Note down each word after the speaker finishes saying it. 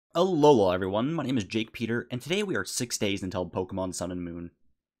Alola everyone, my name is jakepeter, and today we are 6 days until Pokemon Sun and Moon.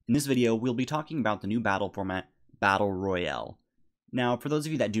 In this video, we'll be talking about the new battle format, Battle Royale. Now, for those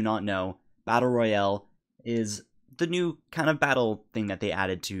of you that do not know, Battle Royale is the new kind of battle thing that they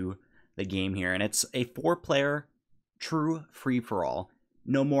added to the game here, and it's a 4-player, true free-for-all.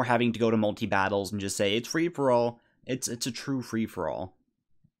 No more having to go to multi-battles and just say, it's free-for-all, it's a true free-for-all.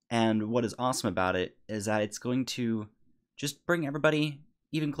 And what is awesome about it is that it's going to just bring everybody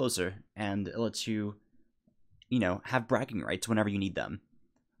even closer, and it lets you, have bragging rights whenever you need them.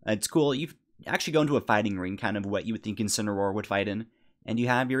 It's cool. You actually go into a fighting ring, kind of what you would think Incineroar would fight in, and you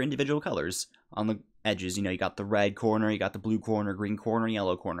have your individual colors on the edges. You got the red corner, you got the blue corner, green corner,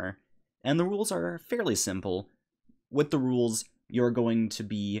 yellow corner. And the rules are fairly simple. With the rules, you're going to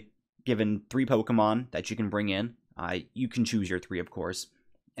be given 3 Pokemon that you can bring in. You can choose your 3, of course.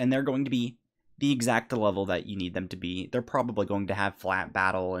 And they're going to be the exact level that you need them to be. They're probably going to have flat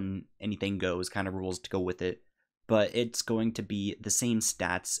battle and anything goes kind of rules to go with it, but it's going to be the same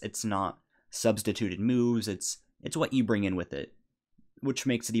stats. It's not substituted moves. It's what you bring in with it, which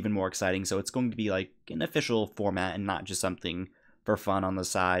makes it even more exciting. So it's going to be like an official format and not just something for fun on the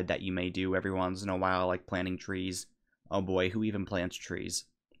side that you may do every once in a while, like planting trees. Oh boy, who even plants trees?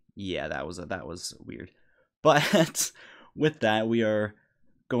 Yeah, that was weird. But with that, we are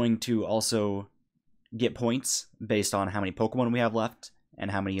going to also get points based on how many Pokemon we have left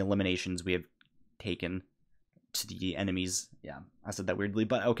and how many eliminations we have taken to the enemies. Yeah, I said that weirdly,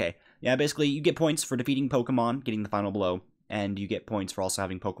 but okay. Yeah, basically you get points for defeating Pokemon, getting the final blow, and you get points for also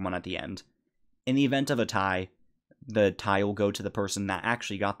having Pokemon at the end. In the event of a tie, the tie will go to the person that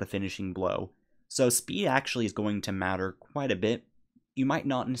actually got the finishing blow. So speed actually is going to matter quite a bit. You might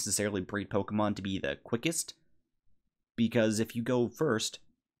not necessarily breed Pokemon to be the quickest, because if you go first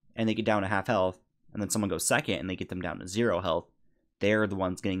and they get down to half health, and then someone goes second and they get them down to 0 health, they're the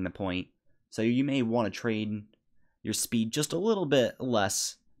ones getting the point. So you may want to trade your speed just a little bit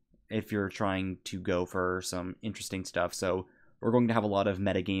less if you're trying to go for some interesting stuff. So we're going to have a lot of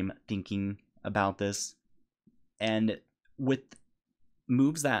metagame thinking about this. And with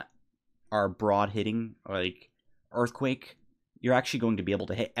moves that are broad hitting, like Earthquake, you're actually going to be able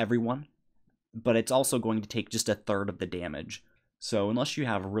to hit everyone, but it's also going to take just a third of the damage. So unless you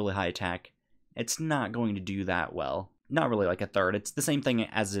have really high attack, it's not going to do that well. Not really like a third. It's the same thing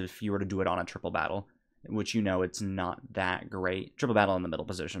as if you were to do it on a triple battle, which it's not that great. Triple battle in the middle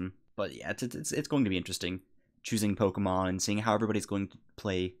position. But yeah, it's going to be interesting choosing Pokemon and seeing how everybody's going to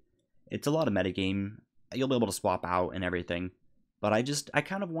play. It's a lot of metagame. You'll be able to swap out and everything. But I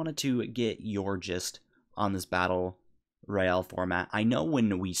kind of wanted to get your gist on this Battle Royale format. I know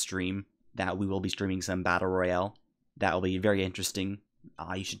when we stream that we will be streaming some Battle Royale. That will be very interesting.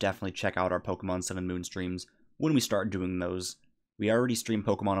 You should definitely check out our Pokemon Sun and Moon streams when we start doing those. We already stream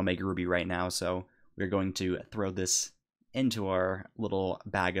Pokemon Omega Ruby right now, so we're going to throw this into our little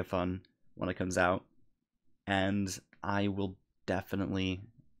bag of fun when it comes out. And I will definitely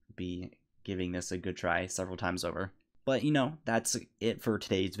be giving this a good try several times over. But that's it for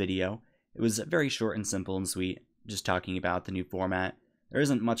today's video. It was very short and simple and sweet, just talking about the new format. There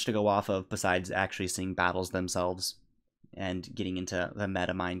isn't much to go off of besides actually seeing battles themselves and getting into the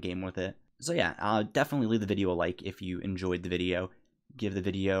meta mind game with it. So yeah, definitely leave the video a like if you enjoyed the video. Give the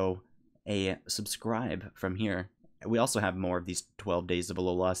video a subscribe from here. We also have more of these 12 Days of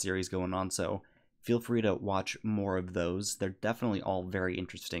Alola series going on, so feel free to watch more of those. They're definitely all very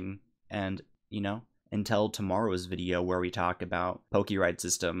interesting. And, until tomorrow's video where we talk about Pokeride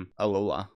System Alola.